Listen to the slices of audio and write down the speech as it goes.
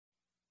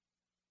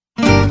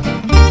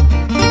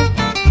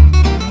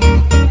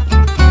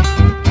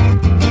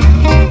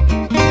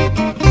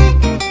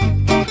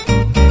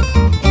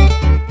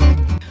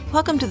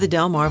the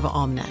Delmarva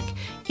Almanac.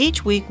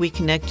 Each week we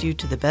connect you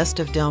to the best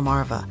of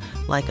Delmarva.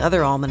 Like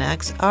other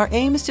almanacs, our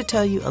aim is to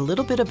tell you a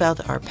little bit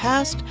about our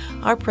past,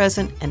 our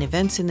present, and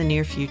events in the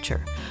near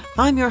future.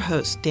 I'm your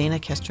host, Dana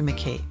Kester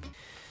McCabe.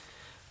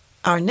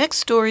 Our next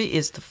story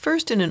is the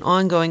first in an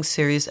ongoing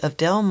series of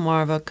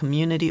Delmarva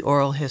community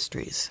oral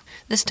histories.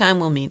 This time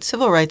we'll meet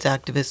civil rights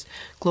activist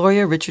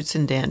Gloria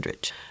Richardson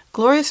Dandridge.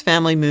 Gloria's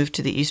family moved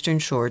to the Eastern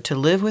Shore to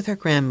live with her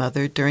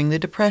grandmother during the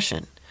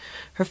Depression.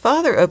 Her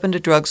father opened a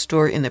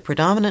drugstore in the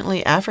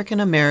predominantly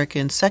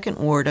African-American Second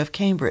Ward of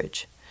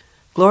Cambridge.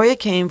 Gloria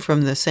came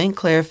from the St.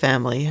 Clair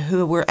family,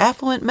 who were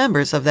affluent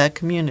members of that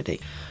community.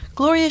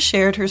 Gloria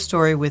shared her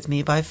story with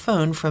me by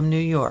phone from New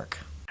York.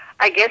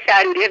 I guess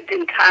I lived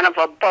in kind of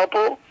a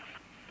bubble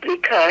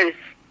because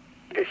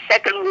the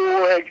Second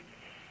Ward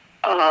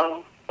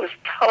was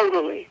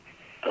totally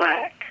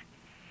black.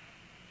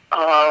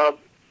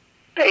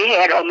 They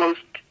had almost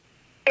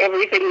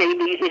everything they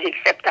needed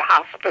except the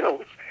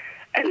hospitals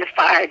and the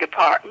fire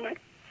department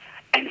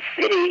and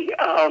city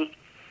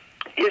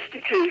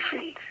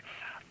institutions.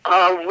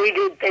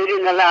 They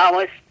didn't allow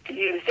us to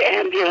use the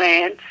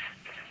ambulance.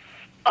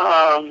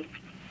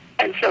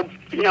 And so,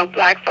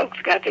 black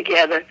folks got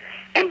together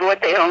and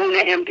bought their own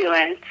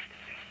ambulance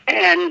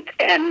and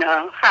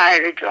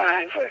hired a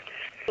driver.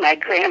 My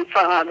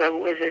grandfather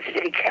was a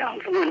city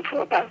councilman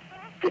for about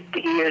 50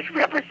 years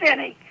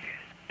representing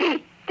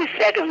the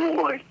Second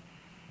Ward.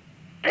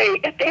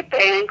 At their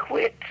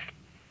banquets,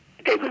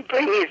 they would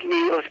bring his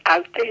meals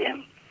out to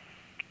him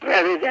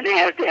rather than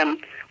have them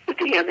with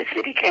the other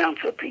city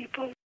council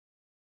people.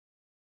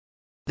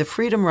 The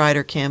Freedom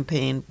Rider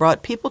campaign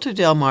brought people to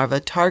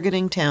Delmarva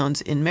targeting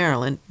towns in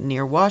Maryland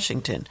near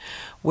Washington,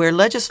 where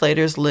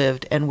legislators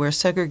lived and where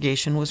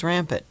segregation was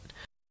rampant.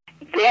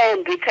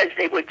 Then, because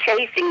they were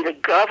chasing the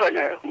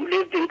governor who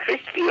lived in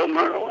Chrisfield,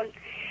 Maryland,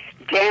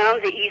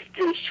 down the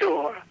Eastern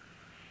Shore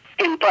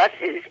in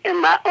buses,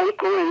 and my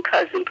uncle and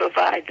cousin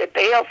provided the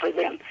bail for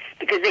them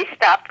because they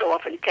stopped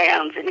off in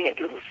towns and had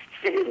little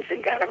sit-ins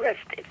and got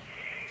arrested.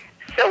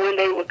 So when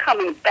they were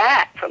coming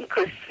back from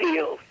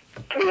Chrisfield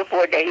 3 or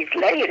 4 days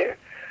later,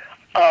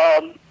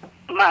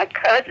 my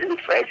cousin,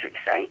 Frederick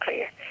St.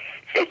 Clair,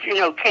 said,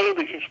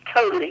 Cambridge is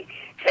totally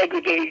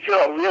segregated. You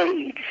all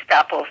really need to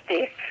stop off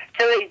there.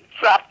 So they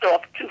dropped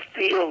off 2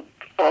 field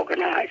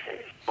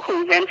organizers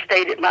who then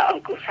stayed at my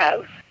uncle's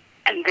house.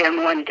 And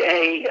then one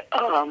day,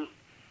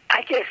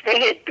 I guess they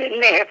had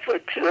been there for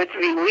 2 or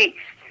 3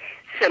 weeks.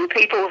 Some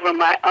people from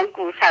my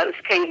uncle's house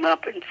came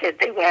up and said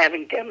they were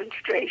having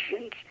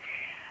demonstrations.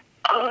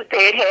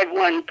 They had had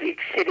one big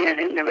sit-in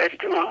in the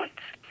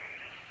restaurants,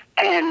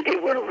 and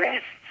there were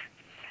arrests,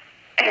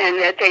 and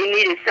that they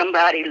needed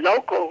somebody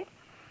local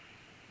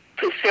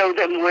to show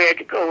them where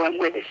to go and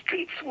where the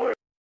streets were.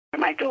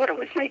 My daughter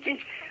was making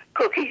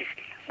cookies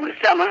with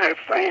some of her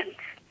friends,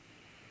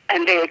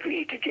 and they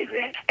agreed to do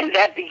that. And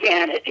that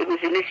began it. It was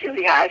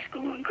initially high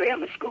school and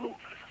grammar school,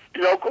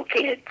 local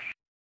kids.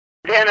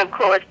 Then, of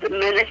course, the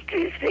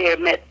ministers there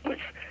met with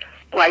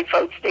white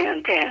folks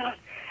downtown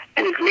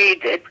and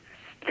agreed that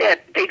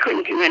they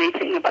couldn't do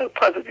anything about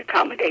public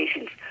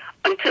accommodations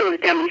until the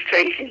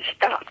demonstration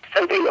stopped.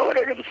 So they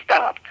ordered them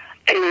stopped.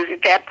 And it was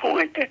at that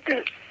point that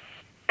the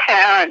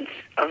parents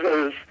of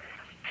those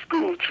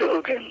school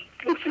children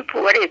who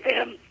supported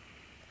them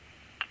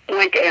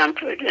went down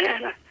to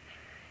Atlanta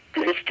to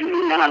the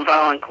Student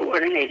Nonviolent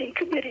Coordinating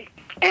Committee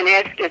and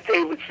asked if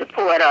they would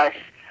support us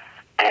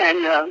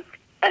and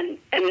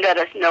let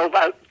us know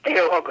about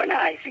their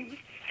organizing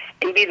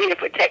and be there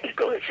for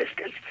technical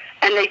assistance.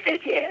 And they said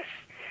yes.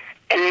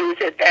 And it was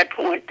at that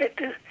point that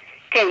the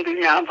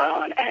Cambridge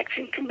Nonviolent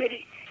Action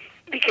Committee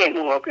became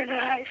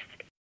organized.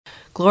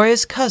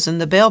 Gloria's cousin,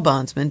 the bail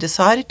bondsman,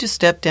 decided to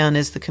step down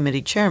as the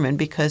committee chairman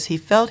because he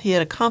felt he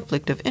had a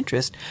conflict of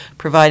interest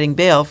providing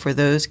bail for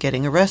those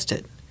getting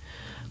arrested.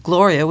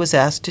 Gloria was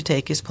asked to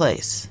take his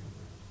place.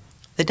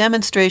 The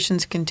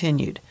demonstrations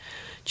continued.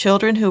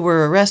 Children who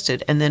were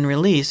arrested and then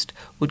released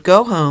would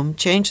go home,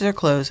 change their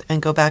clothes,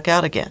 and go back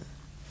out again.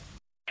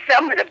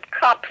 Some of the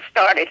cops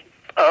started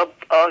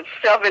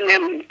shoving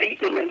them and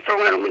beating them and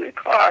throwing them in the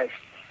cars.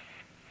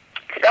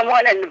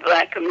 Someone in the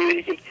black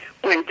community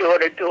went door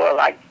to door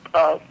like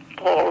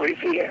Paul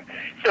Revere.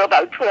 So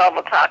about 12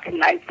 o'clock at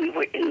night, we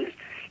were in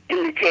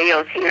the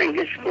jails hearing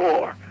this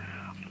roar.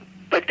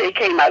 But they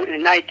came out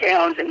in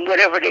nightgowns and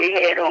whatever they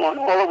had on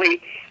all the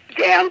way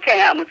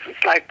downtown, which was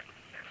like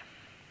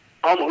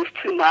almost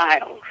 2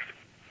 miles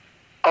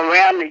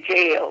around the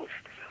jails.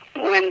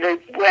 When the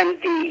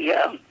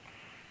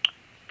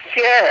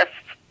sheriff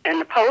and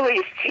the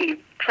police chief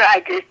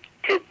tried to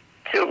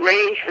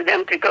arrange for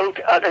them to go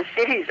to other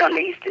cities on the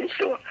Eastern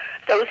Shore,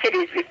 those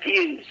cities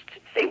refused.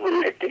 They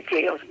wouldn't let the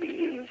jails be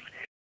used.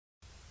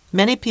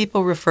 Many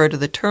people refer to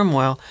the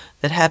turmoil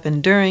that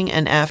happened during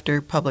and after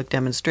public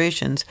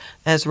demonstrations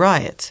as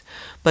riots,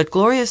 but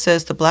Gloria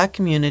says the black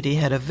community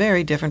had a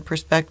very different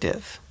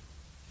perspective.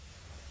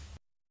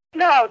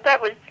 No,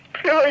 that was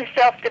purely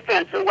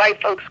self-defense, the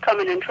white folks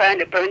coming and trying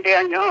to burn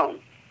down your home.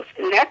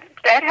 And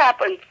that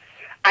happened,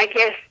 I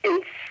guess,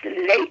 in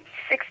late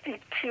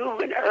 62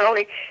 and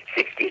early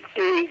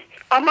 63,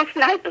 almost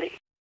nightly.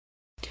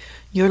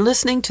 You're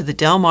listening to the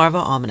Delmarva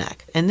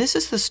Almanac, and this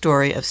is the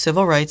story of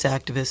civil rights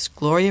activist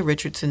Gloria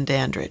Richardson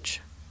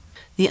Dandridge.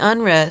 The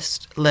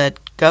unrest led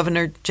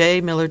Governor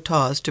J. Millard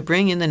Tawes to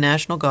bring in the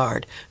National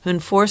Guard, who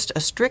enforced a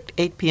strict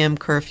 8 p.m.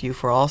 curfew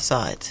for all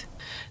sides.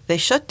 They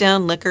shut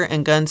down liquor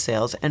and gun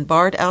sales and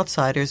barred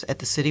outsiders at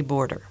the city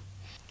border.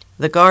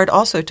 The Guard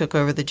also took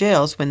over the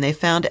jails when they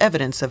found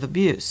evidence of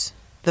abuse.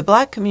 The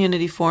black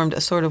community formed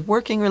a sort of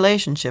working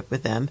relationship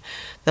with them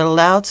that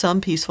allowed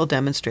some peaceful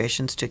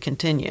demonstrations to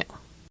continue.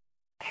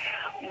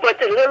 But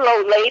the little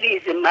old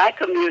ladies in my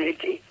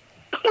community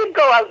would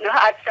go out in the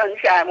hot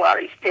sunshine while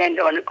they stand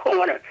on the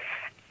corner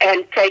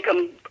and take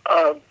them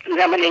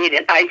lemonade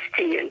and iced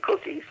tea and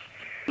cookies.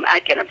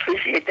 I can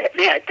appreciate that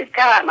now. At the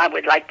time, I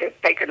would like to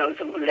have taken those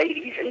little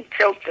ladies and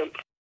choked them.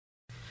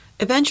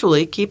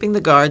 Eventually, keeping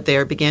the Guard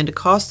there began to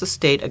cost the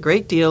state a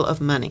great deal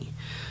of money,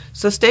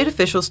 so state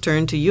officials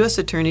turned to U.S.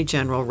 Attorney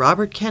General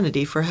Robert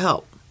Kennedy for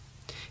help.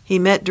 He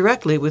met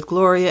directly with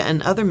Gloria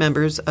and other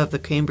members of the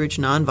Cambridge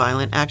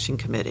Nonviolent Action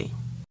Committee.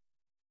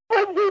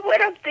 When we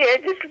went up there,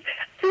 this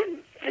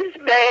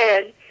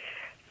man,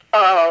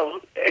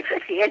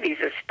 except he had these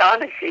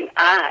astonishing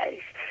eyes,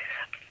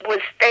 was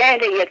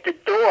standing at the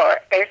door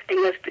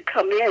asking us to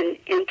come in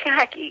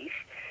khakis.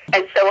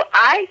 And so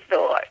I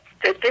thought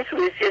that this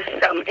was just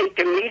some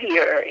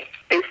intermediary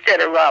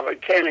instead of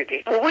Robert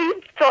Kennedy.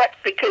 We thought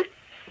because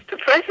the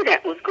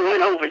president was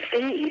going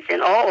overseas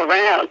and all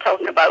around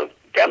talking about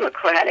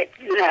democratic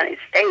United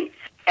States,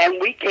 and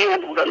we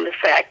gambled on the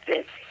fact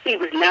that he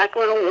was not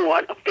going to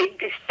want a big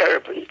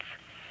disturbance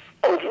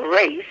over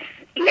race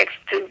next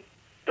to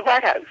the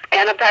White House.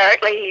 And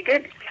apparently he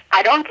did.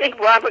 I don't think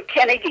Robert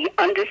Kennedy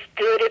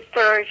understood at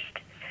first,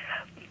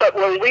 but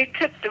when we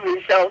took the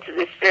results of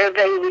the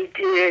survey we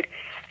did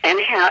and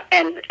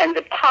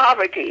the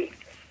poverty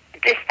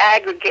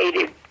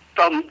disaggregated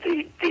from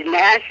the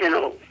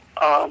national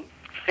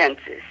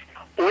census,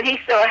 when he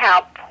saw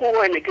how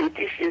poor and the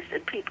conditions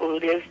that people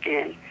lived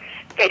in,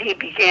 that he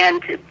began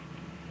to,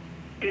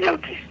 to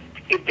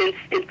evince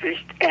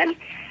interest and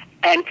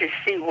to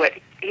see what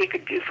he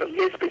could do from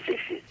his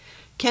position.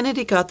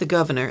 Kennedy got the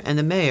governor and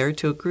the mayor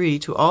to agree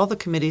to all the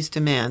committee's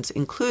demands,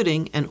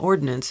 including an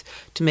ordinance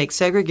to make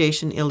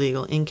segregation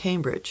illegal in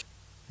Cambridge.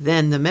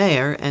 Then the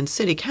mayor and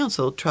city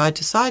council tried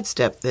to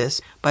sidestep this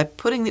by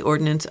putting the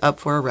ordinance up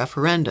for a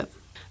referendum.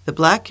 The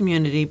black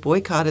community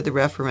boycotted the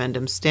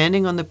referendum,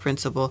 standing on the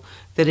principle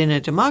that in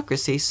a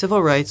democracy,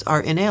 civil rights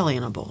are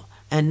inalienable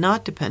and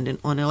not dependent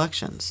on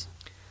elections.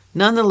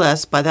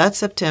 Nonetheless, by that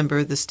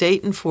September, the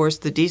state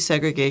enforced the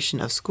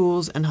desegregation of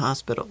schools and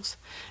hospitals,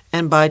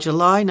 and by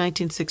July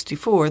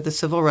 1964, the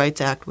Civil Rights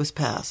Act was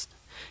passed,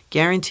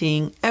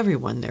 guaranteeing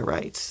everyone their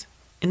rights.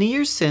 In the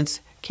years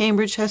since,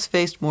 Cambridge has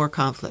faced more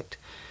conflict,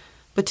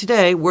 but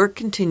today work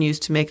continues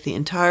to make the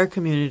entire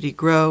community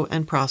grow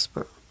and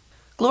prosper.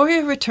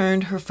 Gloria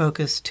returned her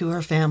focus to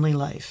her family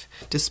life,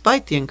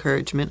 despite the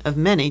encouragement of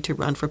many to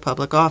run for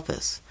public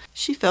office.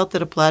 She felt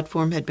that a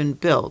platform had been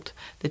built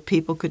that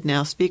people could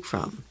now speak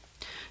from.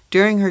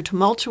 During her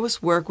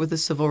tumultuous work with the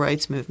civil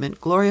rights movement,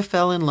 Gloria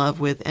fell in love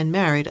with and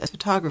married a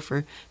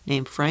photographer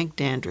named Frank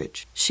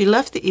Dandridge. She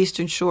left the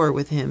Eastern Shore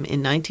with him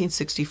in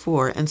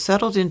 1964 and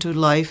settled into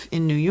life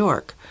in New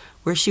York,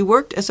 where she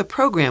worked as a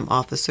program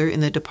officer in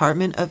the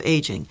Department of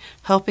Aging,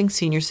 helping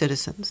senior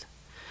citizens.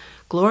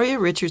 Gloria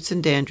Richardson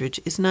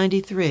Dandridge is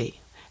 93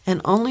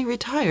 and only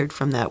retired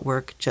from that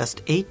work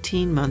just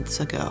 18 months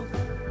ago.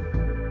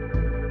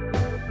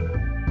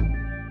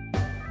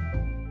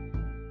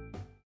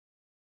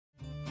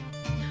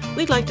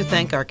 We'd like to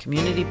thank our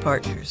community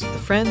partners, the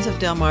Friends of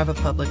Delmarva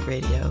Public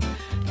Radio,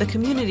 the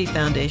Community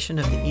Foundation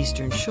of the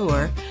Eastern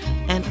Shore,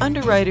 and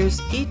underwriters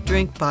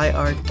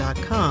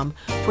EatDrinkBuyArt.com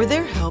for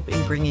their help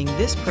in bringing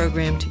this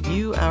program to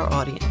you, our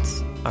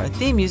audience. Our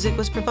theme music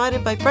was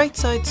provided by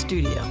Brightside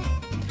Studio.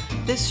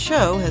 This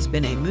show has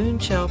been a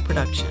Moonshell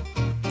production.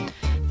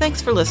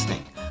 Thanks for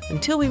listening.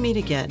 Until we meet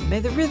again, may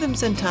the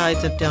rhythms and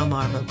tides of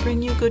Delmarva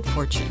bring you good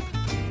fortune.